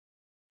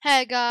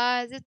Hey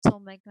guys, it's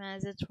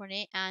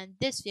Tomekman28 and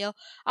this video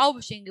I'll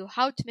be showing you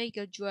how to make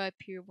a joy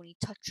appear when you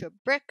touch a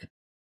brick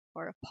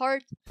or a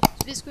part.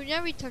 So basically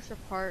whenever you touch a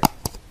part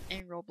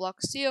in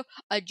Roblox Studio,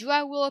 a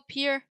joy will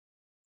appear.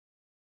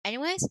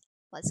 Anyways,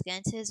 let's get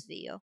into this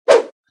video.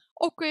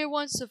 Okay,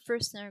 once the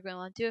first thing we're going to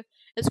want to do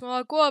is we're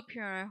going to go up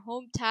here on our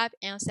home tab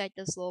and select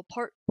this little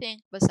part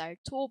thing beside our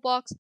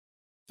toolbox.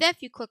 Then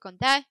if you click on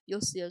that,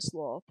 you'll see this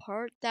little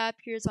part that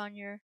appears on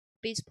your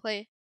base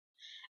plate.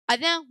 And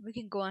then we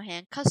can go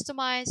ahead and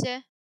customize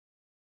it.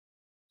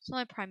 So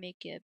I probably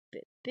make it a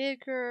bit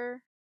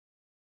bigger.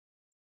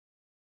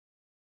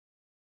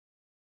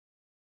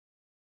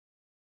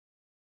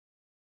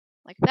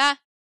 Like that.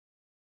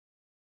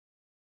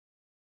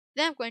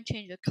 Then I'm going to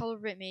change the color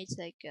of it, make it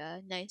like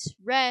a nice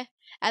red.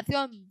 And then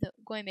I'm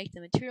going to make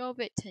the material of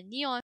it to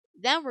neon.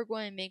 Then we're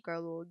going to make our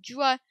little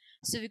UI.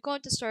 So if you go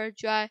into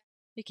start UI,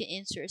 we can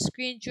insert a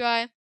screen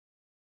UI.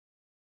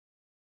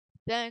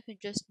 Then I can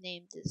just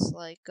name this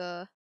like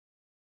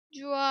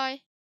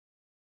UI.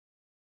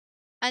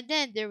 And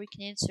then there we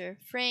can insert a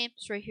frame.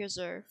 So right here's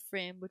our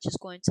frame which is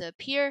going to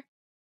appear.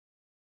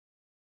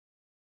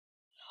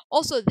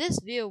 Also, this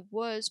video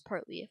was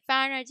partly a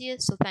fan idea,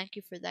 so thank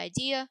you for the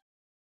idea.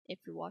 If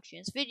you're watching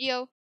this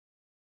video,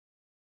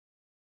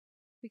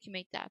 we can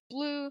make that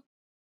blue.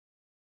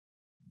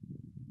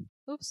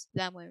 Oops,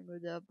 then I'm going to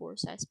remove the border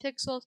size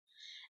pixels.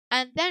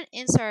 And then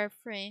inside our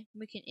frame,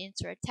 we can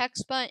insert a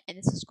text button, and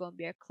this is going to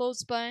be our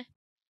close button.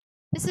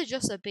 This is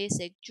just a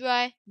basic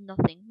UI,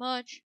 nothing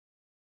much.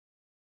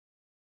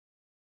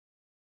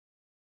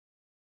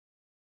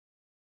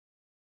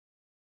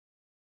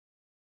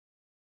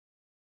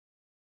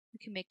 We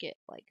can make it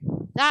like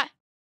that.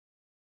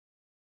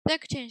 Then I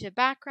could change the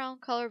background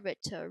color of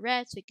it to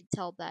red so you can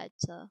tell that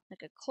it's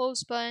like a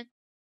close button.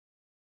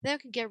 Then I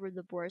can get rid of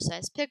the border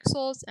size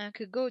pixels and I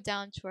could go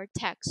down to our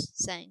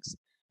text settings.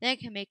 Then I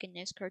can make a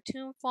nice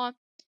cartoon font.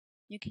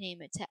 You can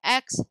name it to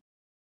X.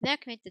 Then I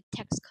can make the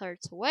text color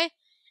to white.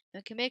 And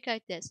I can make it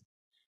like this.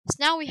 So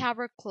now we have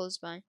our close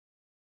button.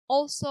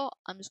 Also,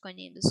 I'm just going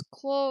to name this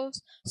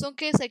close. So in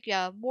case like you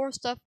have more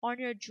stuff on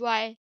your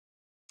UI,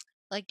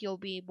 like you'll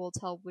be able to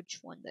tell which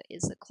one that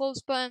is the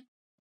close button.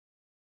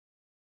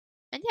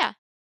 And yeah.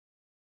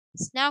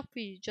 So now if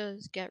we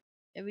just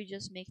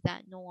make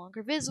that no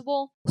longer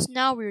visible. So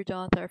now we're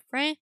done with our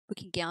frame, we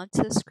can get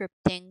onto the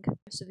scripting.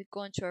 So if we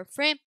go into our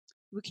frame,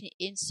 we can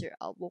insert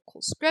a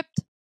local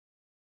script.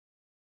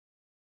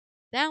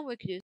 Then we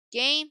can do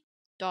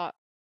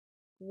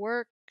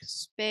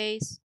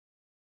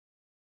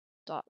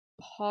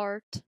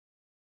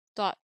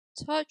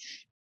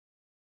game.workspace.part.touch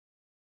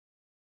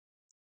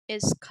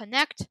is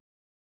connect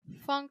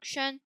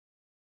function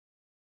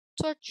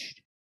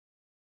touched.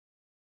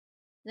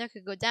 Then I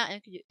could go down and I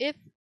could do if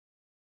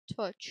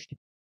touched.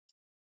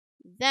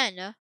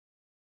 Then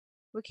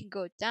we can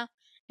go down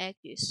and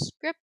do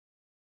script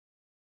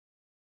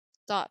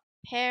dot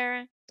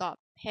parent dot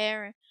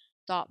parent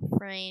dot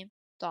frame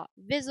dot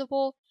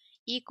visible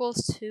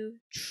equals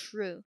to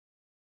true.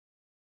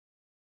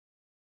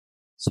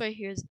 So right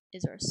here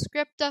is our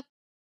script up.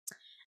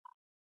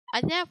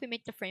 And now if we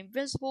make the frame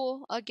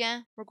visible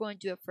again, we're going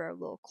to do it for our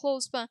little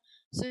close button.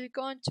 So we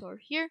go into over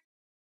here,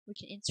 we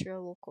can insert a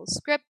local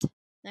script.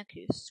 Then I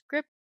can do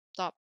script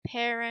dot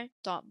parent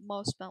dot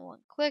most button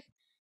one click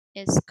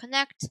is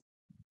connect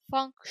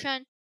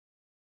function.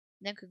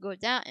 Then could go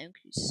down and we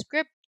can do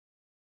script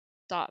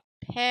dot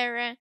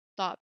parent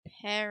dot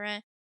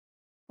parent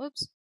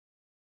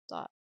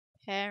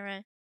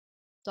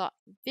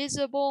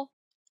visible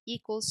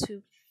equals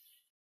to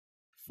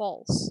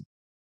false.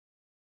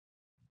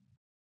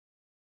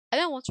 And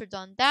then once we're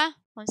done that,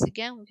 once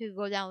again we can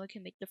go down, we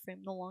can make the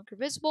frame no longer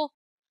visible.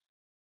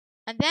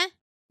 And then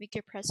we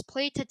can press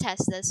play to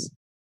test this.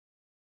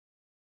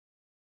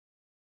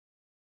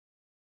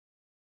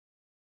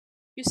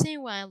 You see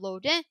when I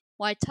load in,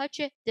 when I touch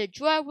it, the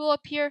joy will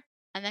appear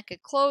and I can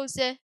close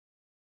it.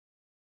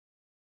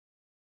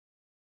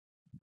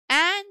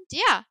 And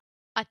yeah,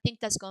 I think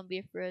that's going to be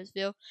it for this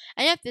video.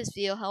 And if this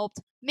video helped,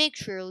 make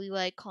sure to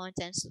like, comment,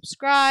 and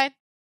subscribe.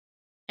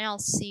 And I'll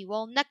see you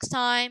all next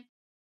time.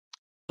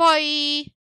 Bye!